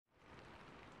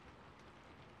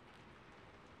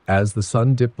As the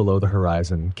sun dipped below the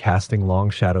horizon, casting long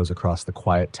shadows across the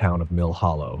quiet town of Mill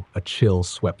Hollow, a chill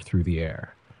swept through the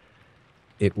air.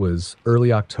 It was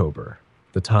early October,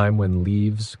 the time when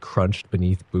leaves crunched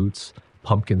beneath boots,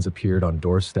 pumpkins appeared on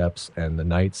doorsteps, and the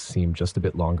nights seemed just a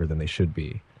bit longer than they should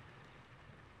be.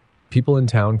 People in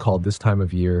town called this time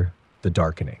of year the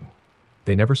darkening.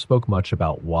 They never spoke much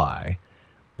about why,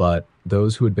 but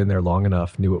those who had been there long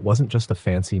enough knew it wasn't just a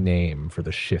fancy name for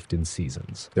the shift in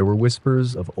seasons. There were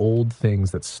whispers of old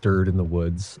things that stirred in the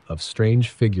woods, of strange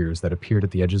figures that appeared at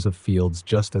the edges of fields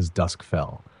just as dusk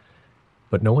fell.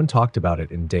 But no one talked about it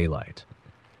in daylight.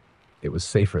 It was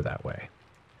safer that way.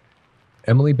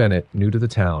 Emily Bennett, new to the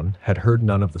town, had heard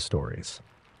none of the stories.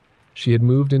 She had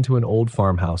moved into an old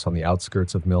farmhouse on the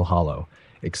outskirts of Mill Hollow,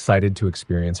 excited to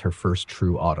experience her first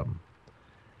true autumn.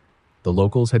 The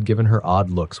locals had given her odd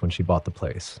looks when she bought the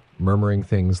place, murmuring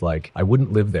things like, "I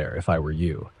wouldn't live there if I were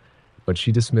you," but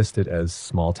she dismissed it as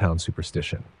small-town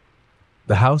superstition.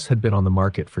 The house had been on the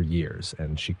market for years,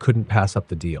 and she couldn't pass up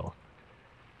the deal.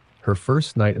 Her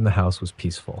first night in the house was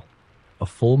peaceful. A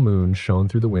full moon shone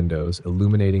through the windows,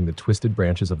 illuminating the twisted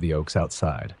branches of the oaks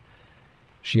outside.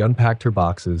 She unpacked her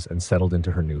boxes and settled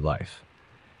into her new life.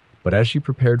 But as she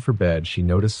prepared for bed, she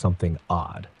noticed something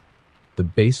odd. The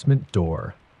basement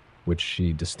door, which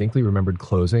she distinctly remembered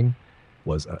closing,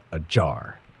 was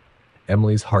ajar.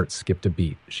 Emily's heart skipped a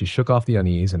beat. She shook off the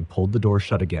unease and pulled the door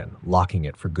shut again, locking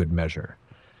it for good measure.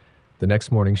 The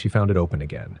next morning, she found it open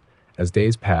again. As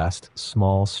days passed,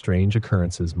 small, strange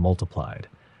occurrences multiplied.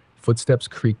 Footsteps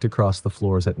creaked across the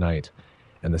floors at night,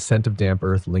 and the scent of damp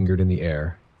earth lingered in the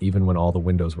air, even when all the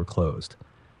windows were closed.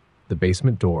 The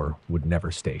basement door would never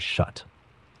stay shut.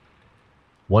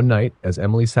 One night, as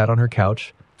Emily sat on her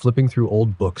couch, flipping through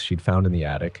old books she'd found in the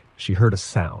attic, she heard a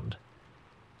sound.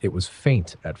 It was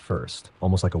faint at first,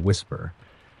 almost like a whisper,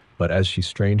 but as she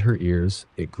strained her ears,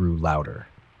 it grew louder.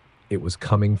 It was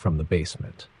coming from the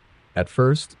basement. At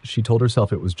first, she told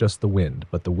herself it was just the wind,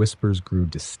 but the whispers grew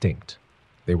distinct.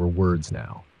 They were words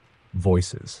now.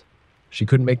 Voices. She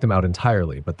couldn't make them out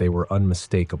entirely, but they were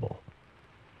unmistakable.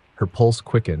 Her pulse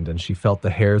quickened, and she felt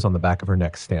the hairs on the back of her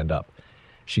neck stand up.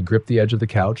 She gripped the edge of the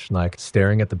couch, like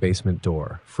staring at the basement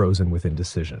door, frozen with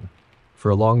indecision. For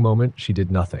a long moment, she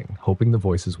did nothing, hoping the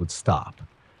voices would stop.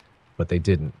 But they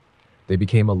didn't. They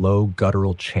became a low,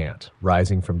 guttural chant,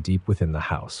 rising from deep within the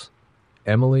house.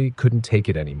 Emily couldn't take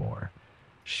it anymore.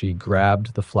 She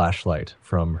grabbed the flashlight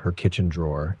from her kitchen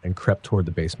drawer and crept toward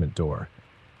the basement door.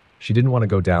 She didn't want to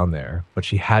go down there, but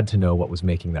she had to know what was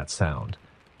making that sound.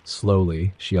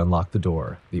 Slowly, she unlocked the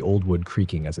door, the old wood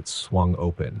creaking as it swung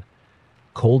open.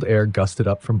 Cold air gusted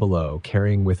up from below,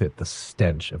 carrying with it the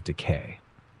stench of decay.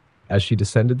 As she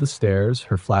descended the stairs,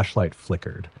 her flashlight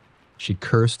flickered. She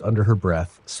cursed under her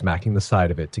breath, smacking the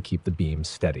side of it to keep the beam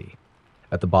steady.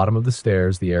 At the bottom of the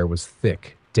stairs, the air was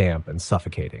thick, damp, and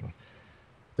suffocating.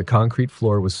 The concrete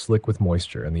floor was slick with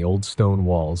moisture, and the old stone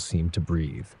walls seemed to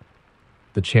breathe.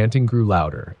 The chanting grew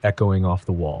louder, echoing off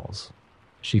the walls.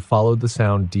 She followed the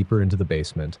sound deeper into the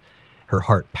basement, her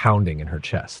heart pounding in her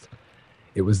chest.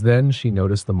 It was then she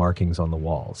noticed the markings on the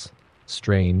walls.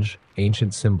 Strange,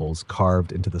 ancient symbols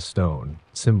carved into the stone,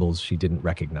 symbols she didn't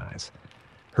recognize.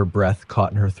 Her breath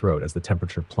caught in her throat as the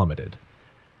temperature plummeted.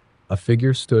 A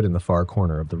figure stood in the far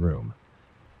corner of the room.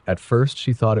 At first,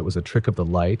 she thought it was a trick of the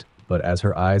light, but as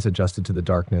her eyes adjusted to the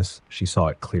darkness, she saw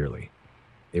it clearly.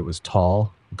 It was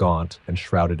tall, gaunt, and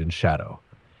shrouded in shadow.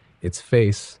 Its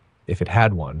face, if it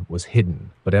had one, was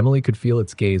hidden, but Emily could feel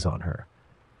its gaze on her.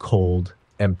 Cold,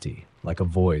 empty, like a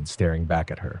void staring back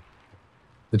at her.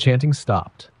 The chanting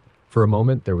stopped. For a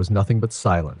moment, there was nothing but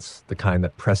silence, the kind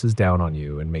that presses down on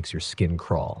you and makes your skin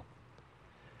crawl.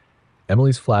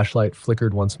 Emily's flashlight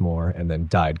flickered once more and then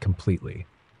died completely,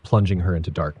 plunging her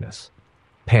into darkness.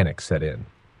 Panic set in.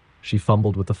 She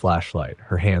fumbled with the flashlight,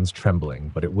 her hands trembling,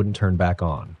 but it wouldn't turn back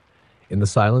on. In the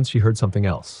silence, she heard something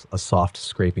else, a soft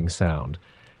scraping sound,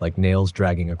 like nails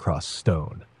dragging across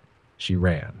stone. She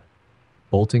ran.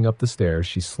 Bolting up the stairs,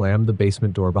 she slammed the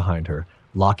basement door behind her,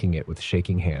 locking it with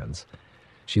shaking hands.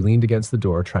 She leaned against the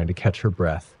door, trying to catch her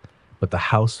breath, but the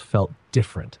house felt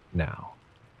different now.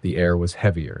 The air was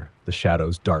heavier, the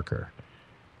shadows darker.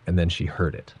 And then she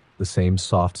heard it, the same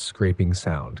soft scraping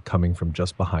sound coming from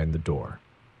just behind the door.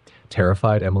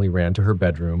 Terrified, Emily ran to her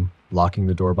bedroom, locking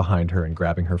the door behind her and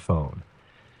grabbing her phone.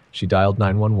 She dialed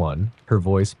 911, her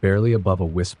voice barely above a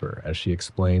whisper as she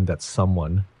explained that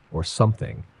someone, or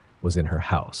something, was in her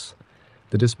house.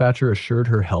 The dispatcher assured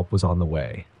her help was on the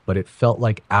way, but it felt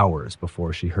like hours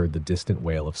before she heard the distant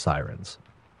wail of sirens.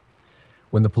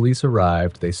 When the police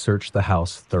arrived, they searched the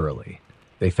house thoroughly.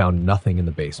 They found nothing in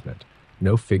the basement.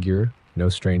 No figure, no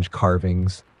strange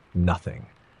carvings, Nothing.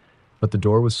 But the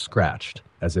door was scratched,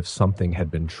 as if something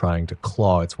had been trying to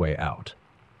claw its way out.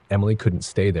 Emily couldn't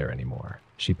stay there anymore.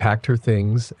 She packed her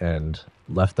things and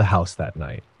left the house that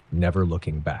night, never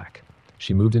looking back.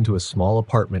 She moved into a small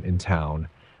apartment in town,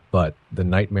 but the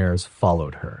nightmares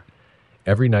followed her.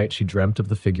 Every night she dreamt of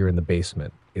the figure in the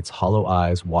basement, its hollow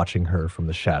eyes watching her from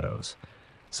the shadows.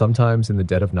 Sometimes in the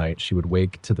dead of night, she would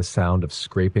wake to the sound of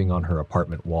scraping on her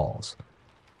apartment walls.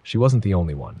 She wasn't the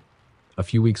only one. A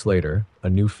few weeks later, a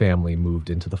new family moved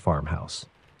into the farmhouse.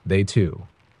 They, too,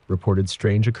 reported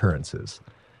strange occurrences.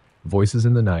 Voices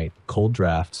in the night, cold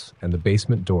drafts, and the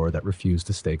basement door that refused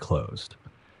to stay closed.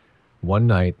 One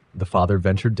night, the father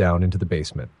ventured down into the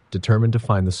basement, determined to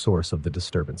find the source of the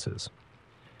disturbances.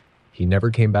 He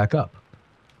never came back up.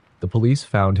 The police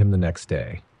found him the next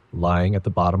day, lying at the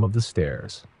bottom of the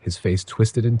stairs, his face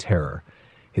twisted in terror,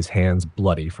 his hands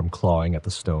bloody from clawing at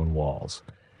the stone walls.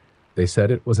 They said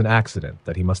it was an accident,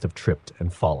 that he must have tripped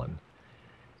and fallen.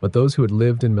 But those who had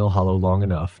lived in Mill Hollow long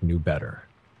enough knew better.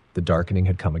 The darkening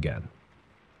had come again.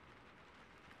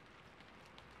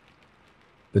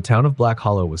 The town of Black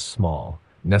Hollow was small,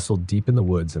 nestled deep in the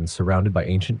woods and surrounded by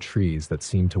ancient trees that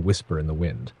seemed to whisper in the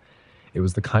wind. It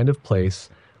was the kind of place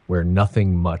where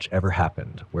nothing much ever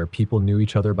happened, where people knew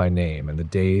each other by name and the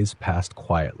days passed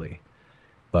quietly.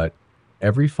 But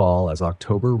every fall, as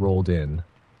October rolled in,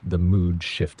 the mood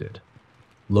shifted.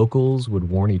 Locals would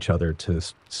warn each other to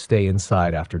stay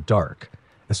inside after dark,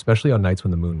 especially on nights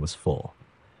when the moon was full.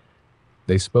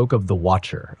 They spoke of the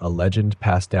Watcher, a legend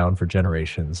passed down for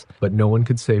generations, but no one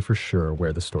could say for sure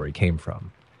where the story came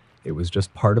from. It was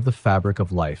just part of the fabric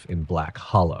of life in Black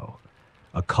Hollow,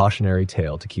 a cautionary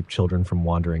tale to keep children from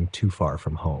wandering too far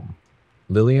from home.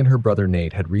 Lily and her brother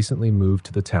Nate had recently moved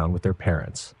to the town with their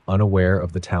parents, unaware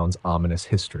of the town's ominous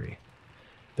history.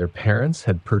 Their parents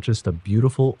had purchased a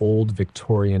beautiful old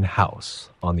Victorian house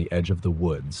on the edge of the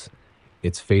woods,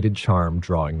 its faded charm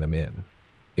drawing them in.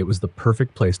 It was the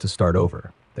perfect place to start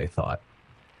over, they thought.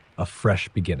 A fresh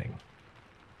beginning.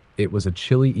 It was a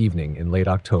chilly evening in late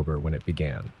October when it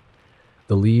began.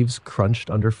 The leaves crunched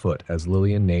underfoot as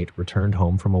Lily and Nate returned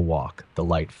home from a walk, the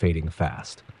light fading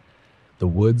fast. The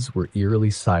woods were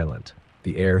eerily silent,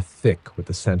 the air thick with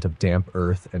the scent of damp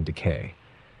earth and decay.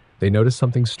 They noticed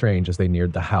something strange as they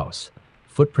neared the house,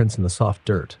 footprints in the soft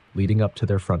dirt leading up to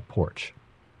their front porch.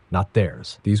 Not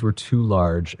theirs. These were too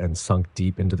large and sunk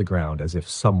deep into the ground as if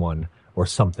someone or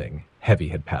something heavy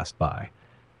had passed by.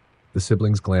 The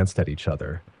siblings glanced at each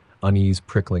other, unease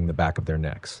prickling the back of their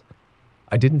necks.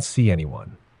 "I didn't see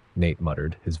anyone," Nate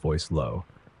muttered, his voice low.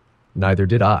 "Neither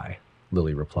did I,"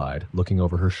 Lily replied, looking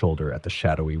over her shoulder at the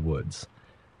shadowy woods.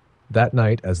 That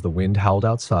night, as the wind howled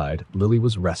outside, Lily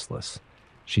was restless.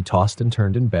 She tossed and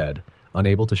turned in bed,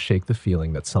 unable to shake the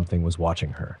feeling that something was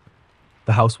watching her.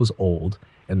 The house was old,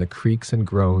 and the creaks and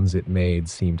groans it made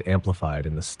seemed amplified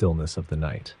in the stillness of the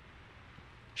night.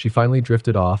 She finally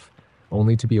drifted off,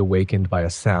 only to be awakened by a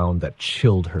sound that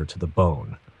chilled her to the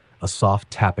bone, a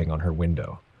soft tapping on her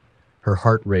window. Her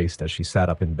heart raced as she sat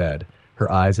up in bed,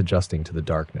 her eyes adjusting to the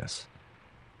darkness.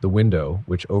 The window,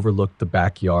 which overlooked the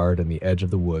backyard and the edge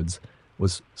of the woods,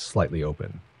 was slightly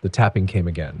open. The tapping came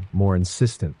again, more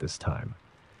insistent this time.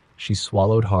 She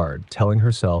swallowed hard, telling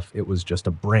herself it was just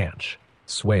a branch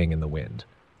swaying in the wind.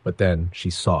 But then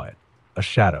she saw it, a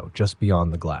shadow just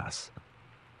beyond the glass.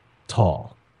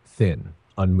 Tall, thin,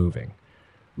 unmoving.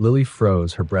 Lily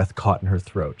froze, her breath caught in her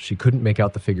throat. She couldn't make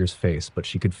out the figure's face, but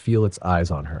she could feel its eyes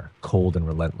on her, cold and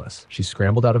relentless. She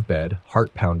scrambled out of bed,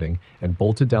 heart pounding, and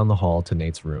bolted down the hall to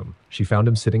Nate's room. She found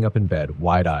him sitting up in bed,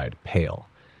 wide-eyed, pale.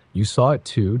 "You saw it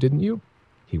too, didn't you?"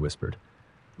 he whispered.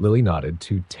 Lily nodded,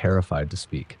 too terrified to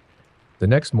speak. The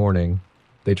next morning,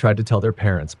 they tried to tell their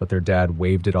parents, but their dad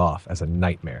waved it off as a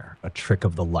nightmare, a trick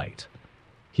of the light.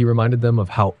 He reminded them of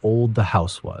how old the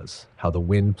house was, how the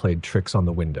wind played tricks on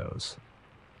the windows.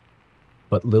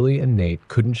 But Lily and Nate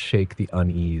couldn't shake the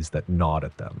unease that gnawed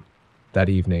at them. That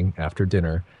evening, after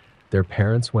dinner, their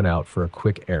parents went out for a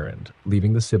quick errand,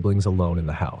 leaving the siblings alone in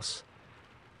the house.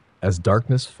 As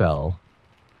darkness fell,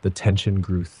 the tension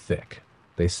grew thick.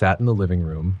 They sat in the living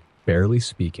room, barely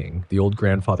speaking, the old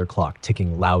grandfather clock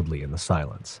ticking loudly in the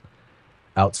silence.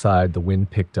 Outside, the wind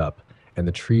picked up, and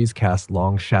the trees cast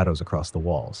long shadows across the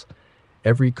walls.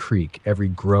 Every creak, every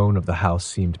groan of the house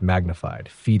seemed magnified,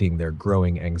 feeding their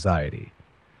growing anxiety.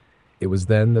 It was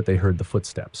then that they heard the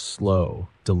footsteps, slow,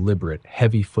 deliberate,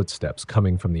 heavy footsteps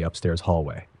coming from the upstairs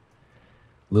hallway.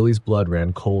 Lily's blood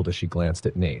ran cold as she glanced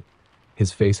at Nate.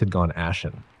 His face had gone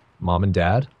ashen. "Mom and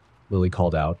Dad?" Lily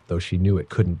called out, though she knew it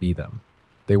couldn't be them.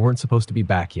 They weren't supposed to be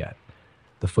back yet.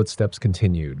 The footsteps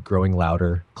continued, growing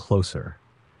louder, closer.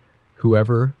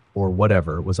 Whoever or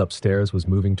whatever was upstairs was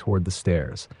moving toward the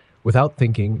stairs. Without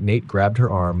thinking, Nate grabbed her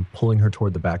arm, pulling her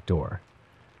toward the back door.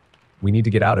 "We need to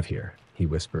get out of here," he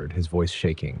whispered, his voice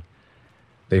shaking.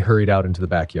 They hurried out into the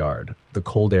backyard, the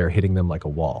cold air hitting them like a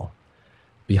wall.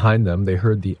 Behind them, they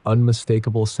heard the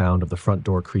unmistakable sound of the front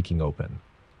door creaking open.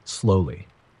 Slowly,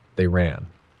 they ran.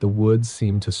 The woods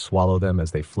seemed to swallow them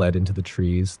as they fled into the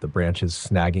trees, the branches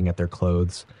snagging at their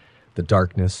clothes, the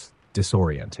darkness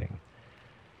disorienting.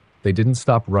 They didn't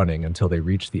stop running until they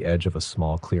reached the edge of a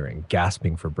small clearing,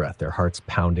 gasping for breath, their hearts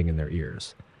pounding in their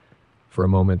ears. For a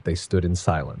moment, they stood in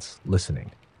silence,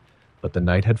 listening. But the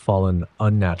night had fallen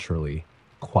unnaturally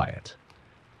quiet.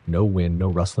 No wind, no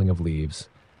rustling of leaves,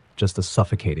 just a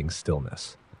suffocating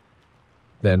stillness.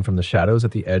 Then, from the shadows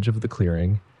at the edge of the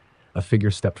clearing, a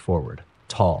figure stepped forward,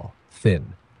 tall,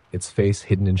 thin, its face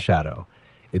hidden in shadow.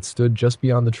 It stood just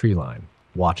beyond the tree line,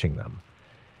 watching them.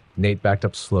 Nate backed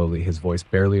up slowly, his voice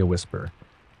barely a whisper.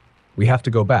 "We have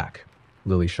to go back."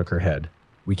 Lily shook her head.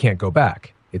 "We can't go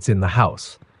back. It's in the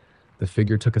house." The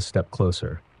figure took a step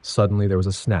closer. Suddenly there was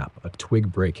a snap, a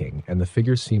twig breaking, and the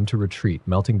figure seemed to retreat,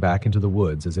 melting back into the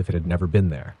woods as if it had never been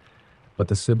there. But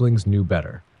the siblings knew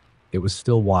better. It was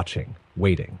still watching,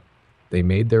 waiting. They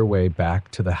made their way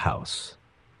back to the house,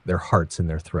 their hearts in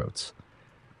their throats.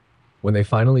 When they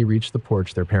finally reached the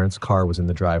porch, their parents' car was in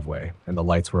the driveway, and the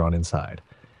lights were on inside.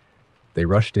 They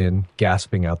rushed in,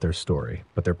 gasping out their story,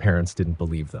 but their parents didn't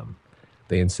believe them.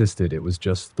 They insisted it was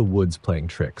just the woods playing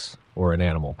tricks, or an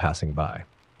animal passing by.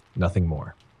 Nothing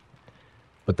more.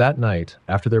 But that night,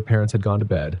 after their parents had gone to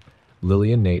bed,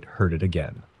 Lily and Nate heard it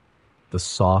again. The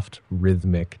soft,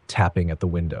 rhythmic tapping at the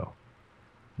window.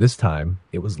 This time,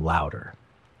 it was louder,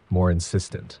 more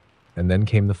insistent. And then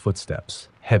came the footsteps,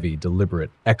 heavy,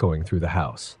 deliberate, echoing through the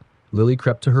house. Lily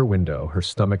crept to her window, her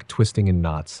stomach twisting in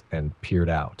knots, and peered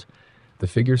out. The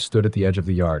figure stood at the edge of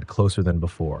the yard, closer than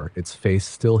before, its face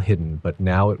still hidden, but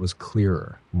now it was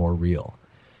clearer, more real.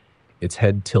 Its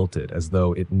head tilted, as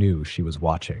though it knew she was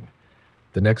watching.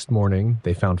 The next morning,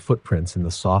 they found footprints in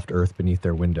the soft earth beneath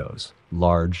their windows,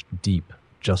 large, deep,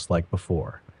 just like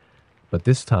before. But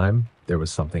this time, there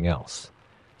was something else.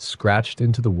 Scratched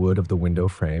into the wood of the window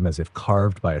frame, as if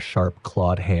carved by a sharp,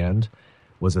 clawed hand,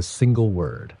 was a single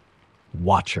word: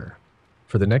 Watcher.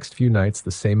 For the next few nights,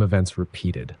 the same events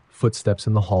repeated. Footsteps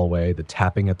in the hallway, the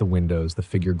tapping at the windows, the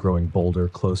figure growing bolder,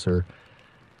 closer.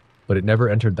 But it never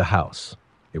entered the house.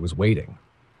 It was waiting,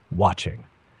 watching.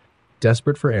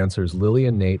 Desperate for answers, Lily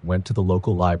and Nate went to the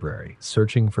local library,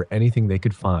 searching for anything they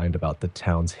could find about the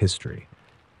town's history.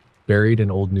 Buried in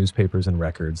old newspapers and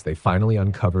records, they finally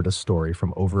uncovered a story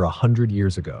from over 100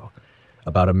 years ago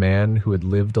about a man who had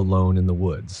lived alone in the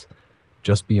woods,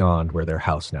 just beyond where their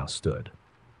house now stood.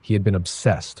 He had been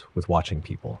obsessed with watching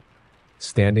people,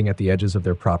 standing at the edges of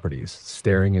their properties,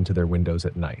 staring into their windows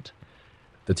at night.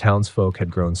 The townsfolk had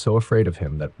grown so afraid of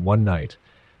him that one night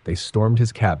they stormed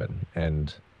his cabin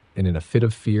and in a fit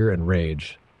of fear and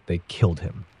rage, they killed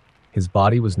him. His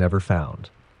body was never found,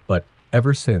 but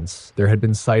ever since, there had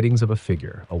been sightings of a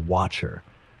figure, a watcher,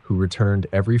 who returned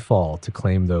every fall to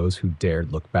claim those who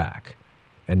dared look back.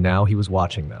 And now he was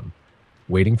watching them,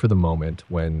 waiting for the moment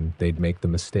when they'd make the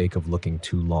mistake of looking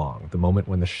too long, the moment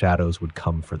when the shadows would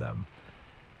come for them.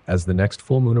 As the next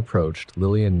full moon approached,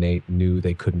 Lily and Nate knew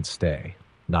they couldn't stay.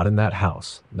 Not in that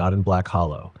house, not in Black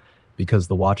Hollow, because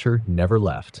the watcher never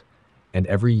left, and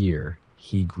every year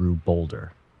he grew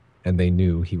bolder, and they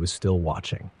knew he was still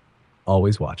watching,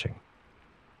 always watching.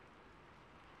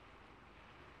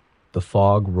 The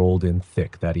fog rolled in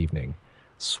thick that evening,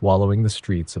 swallowing the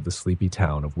streets of the sleepy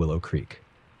town of Willow Creek.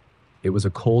 It was a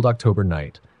cold October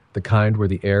night, the kind where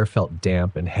the air felt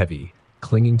damp and heavy,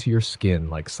 clinging to your skin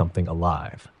like something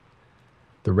alive.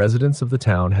 The residents of the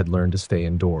town had learned to stay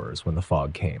indoors when the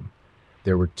fog came.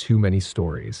 There were too many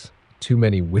stories, too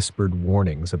many whispered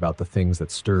warnings about the things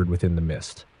that stirred within the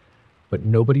mist. But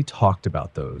nobody talked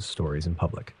about those stories in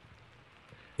public.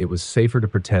 It was safer to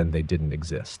pretend they didn't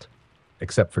exist.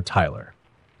 Except for Tyler.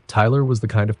 Tyler was the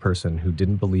kind of person who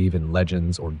didn't believe in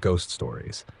legends or ghost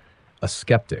stories. A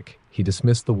skeptic, he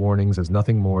dismissed the warnings as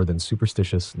nothing more than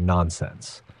superstitious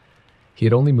nonsense. He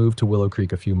had only moved to Willow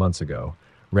Creek a few months ago,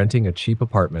 renting a cheap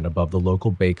apartment above the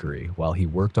local bakery while he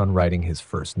worked on writing his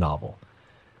first novel.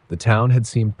 The town had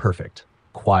seemed perfect,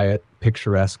 quiet,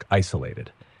 picturesque,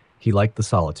 isolated. He liked the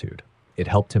solitude. It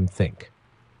helped him think.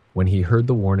 When he heard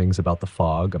the warnings about the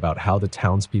fog, about how the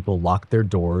townspeople locked their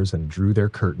doors and drew their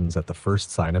curtains at the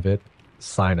first sign of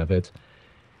it,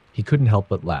 he couldn't help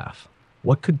but laugh.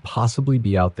 What could possibly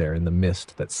be out there in the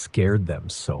mist that scared them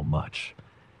so much?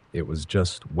 It was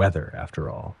just weather, after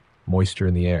all. Moisture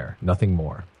in the air, nothing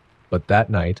more. But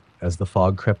that night, as the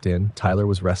fog crept in, Tyler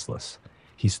was restless.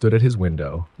 He stood at his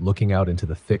window, looking out into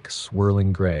the thick,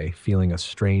 swirling gray, feeling a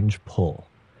strange pull.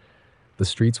 The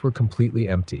streets were completely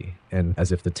empty, and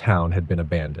as if the town had been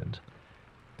abandoned.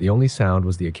 The only sound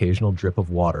was the occasional drip of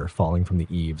water falling from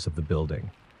the eaves of the building.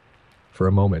 For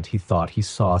a moment, he thought he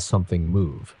saw something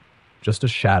move. Just a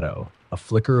shadow, a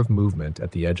flicker of movement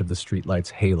at the edge of the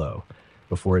streetlight's halo,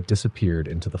 before it disappeared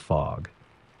into the fog.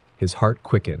 His heart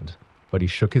quickened, but he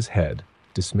shook his head,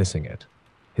 dismissing it.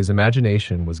 His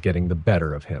imagination was getting the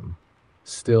better of him.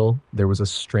 Still, there was a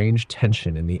strange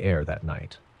tension in the air that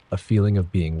night, a feeling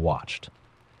of being watched.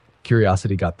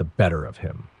 Curiosity got the better of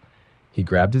him. He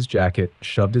grabbed his jacket,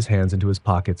 shoved his hands into his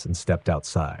pockets, and stepped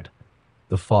outside.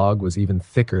 The fog was even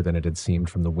thicker than it had seemed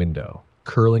from the window,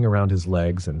 curling around his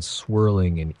legs and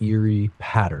swirling in eerie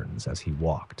patterns as he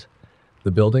walked.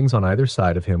 The buildings on either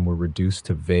side of him were reduced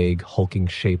to vague, hulking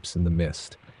shapes in the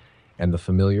mist, and the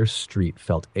familiar street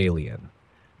felt alien,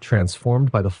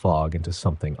 transformed by the fog into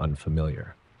something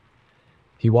unfamiliar.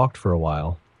 He walked for a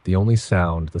while, the only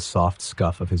sound the soft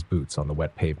scuff of his boots on the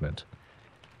wet pavement.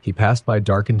 He passed by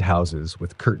darkened houses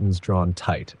with curtains drawn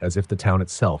tight, as if the town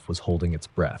itself was holding its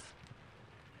breath.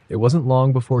 It wasn't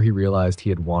long before he realized he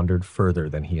had wandered further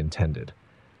than he intended.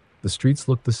 The streets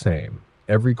looked the same,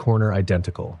 every corner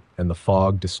identical, and the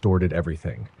fog distorted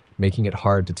everything, making it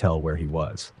hard to tell where he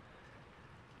was.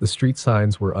 The street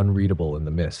signs were unreadable in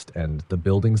the mist, and the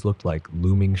buildings looked like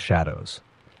looming shadows.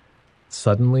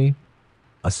 Suddenly,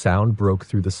 a sound broke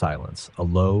through the silence, a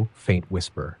low, faint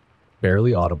whisper,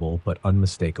 barely audible but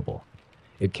unmistakable.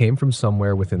 It came from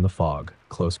somewhere within the fog,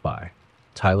 close by.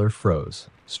 Tyler froze,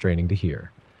 straining to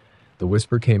hear. The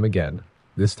whisper came again,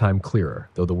 this time clearer,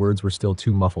 though the words were still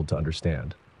too muffled to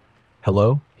understand.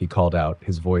 "Hello?" he called out,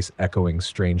 his voice echoing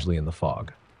strangely in the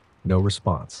fog. No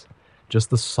response.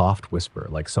 Just the soft whisper,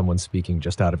 like someone speaking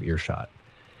just out of earshot.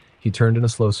 He turned in a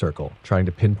slow circle, trying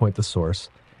to pinpoint the source,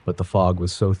 but the fog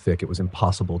was so thick it was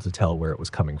impossible to tell where it was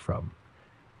coming from.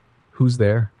 "Who's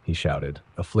there?" he shouted,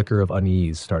 a flicker of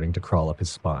unease starting to crawl up his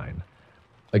spine.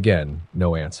 Again,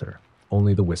 no answer,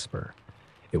 only the whisper.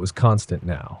 It was constant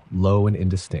now, low and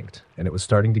indistinct, and it was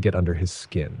starting to get under his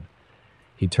skin.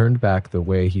 He turned back the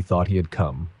way he thought he had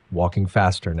come, walking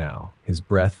faster now, his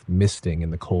breath misting in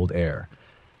the cold air.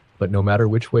 But no matter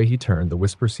which way he turned, the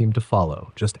whisper seemed to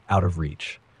follow, just out of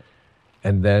reach.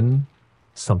 And then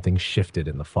something shifted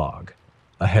in the fog.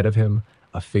 Ahead of him,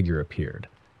 a figure appeared.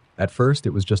 At first,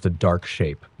 it was just a dark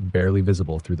shape, barely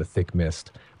visible through the thick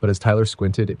mist, but as Tyler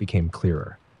squinted, it became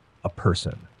clearer. A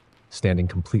person, standing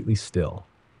completely still,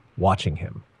 watching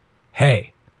him.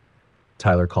 "Hey!"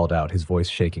 Tyler called out, his voice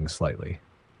shaking slightly.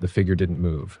 The figure didn't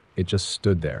move. It just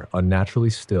stood there, unnaturally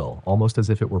still, almost as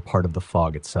if it were part of the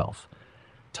fog itself.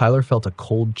 Tyler felt a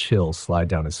cold chill slide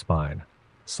down his spine.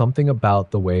 Something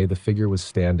about the way the figure was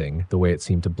standing, the way it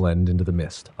seemed to blend into the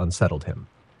mist, unsettled him.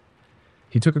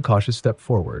 He took a cautious step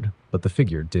forward, but the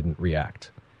figure didn't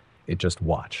react. It just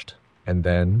watched. And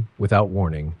then, without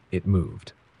warning, it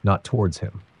moved. Not towards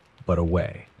him, but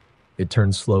away. It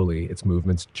turned slowly, its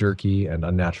movements jerky and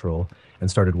unnatural, and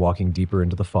started walking deeper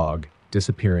into the fog,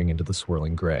 disappearing into the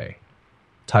swirling gray.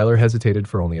 Tyler hesitated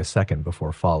for only a second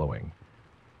before following.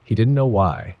 He didn't know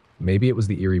why. Maybe it was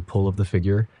the eerie pull of the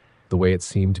figure, the way it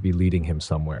seemed to be leading him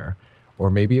somewhere, or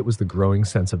maybe it was the growing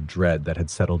sense of dread that had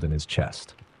settled in his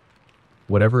chest.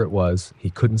 Whatever it was, he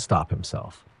couldn't stop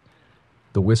himself.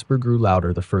 The whisper grew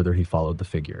louder the further he followed the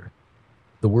figure.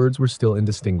 The words were still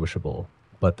indistinguishable,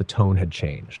 but the tone had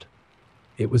changed.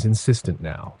 It was insistent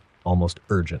now, almost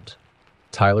urgent.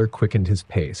 Tyler quickened his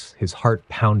pace, his heart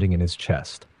pounding in his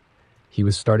chest. He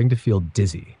was starting to feel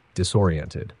dizzy,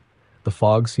 disoriented. The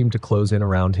fog seemed to close in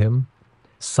around him,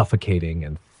 suffocating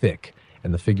and thick,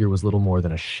 and the figure was little more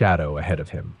than a shadow ahead of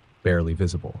him, barely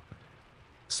visible.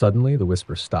 Suddenly, the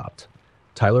whisper stopped.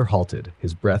 Tyler halted,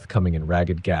 his breath coming in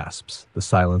ragged gasps. The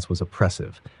silence was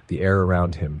oppressive, the air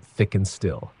around him thick and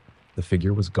still. The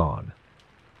figure was gone.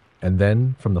 And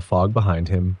then, from the fog behind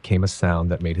him, came a sound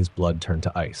that made his blood turn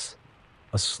to ice.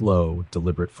 A slow,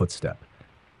 deliberate footstep.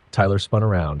 Tyler spun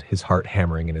around, his heart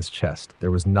hammering in his chest.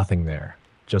 There was nothing there,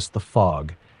 just the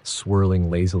fog, swirling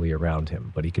lazily around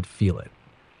him, but he could feel it.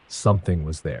 Something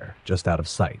was there, just out of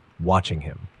sight, watching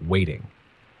him, waiting.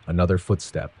 Another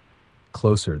footstep,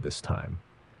 closer this time.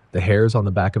 The hairs on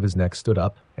the back of his neck stood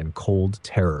up, and cold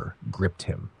terror gripped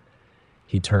him.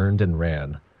 He turned and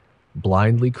ran,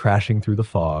 blindly crashing through the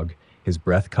fog, his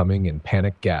breath coming in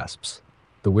panic gasps.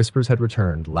 The whispers had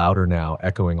returned, louder now,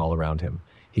 echoing all around him.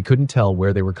 He couldn't tell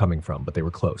where they were coming from, but they were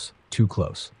close, too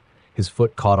close. His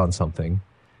foot caught on something,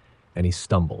 and he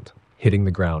stumbled, hitting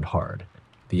the ground hard.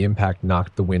 The impact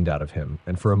knocked the wind out of him,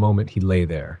 and for a moment he lay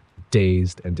there,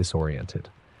 dazed and disoriented.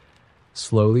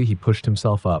 Slowly he pushed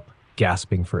himself up,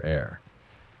 gasping for air.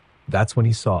 That's when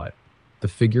he saw it, the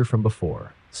figure from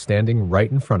before, standing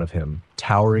right in front of him,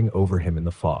 towering over him in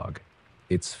the fog.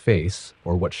 Its face,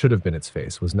 or what should have been its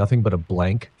face, was nothing but a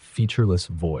blank, featureless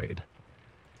void.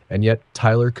 And yet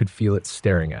Tyler could feel it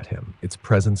staring at him, its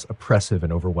presence oppressive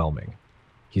and overwhelming.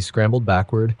 He scrambled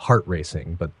backward, heart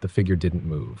racing, but the figure didn't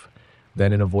move.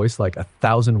 Then in a voice like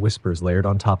 1,000 whispers layered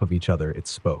on top of each other, it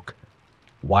spoke.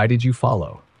 "Why did you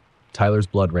follow?" Tyler's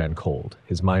blood ran cold.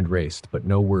 His mind raced, but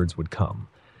no words would come.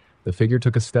 The figure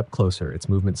took a step closer, its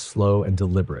movement slow and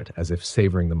deliberate, as if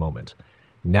savoring the moment.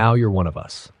 "Now you're one of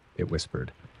us," it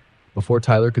whispered. Before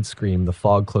Tyler could scream, the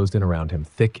fog closed in around him,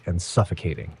 thick and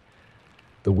suffocating.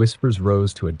 The whispers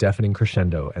rose to a deafening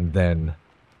crescendo, and then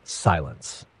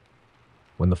silence.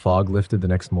 When the fog lifted the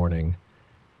next morning,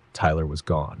 Tyler was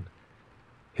gone.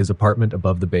 His apartment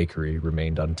above the bakery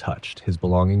remained untouched, his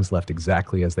belongings left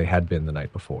exactly as they had been the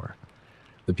night before.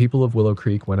 The people of Willow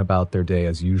Creek went about their day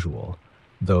as usual,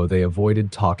 though they avoided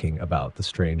talking about the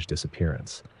strange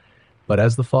disappearance. But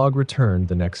as the fog returned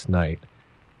the next night,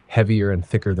 heavier and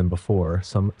thicker than before,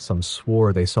 some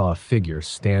swore they saw a figure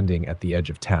standing at the edge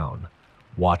of town,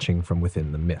 watching from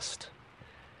within the mist.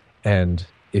 And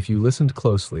if you listened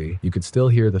closely, you could still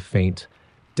hear the faint,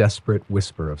 desperate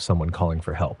whisper of someone calling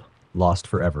for help, lost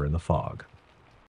forever in the fog.